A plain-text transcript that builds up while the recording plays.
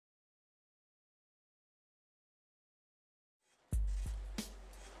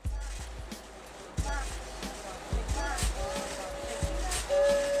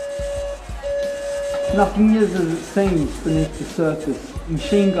Nothing is as it seems beneath the surface.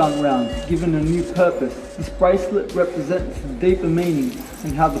 Machine gun rounds given a new purpose. This bracelet represents the deeper meaning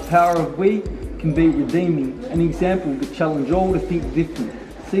and how the power of we can be redeeming. An example to challenge all to think different.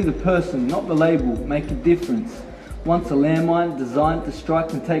 See the person, not the label, make a difference. Once a landmine designed to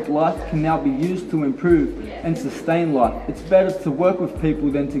strike and take life can now be used to improve and sustain life. It's better to work with people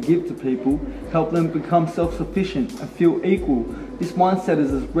than to give to people, help them become self-sufficient and feel equal. This mindset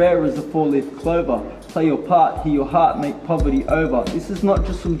is as rare as a four-leaf clover. Play your part, hear your heart, make poverty over. This is not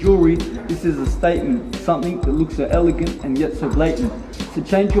just some jewelry, this is a statement, something that looks so elegant and yet so blatant. So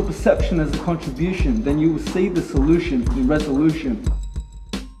change your perception as a contribution, then you will see the solution in resolution.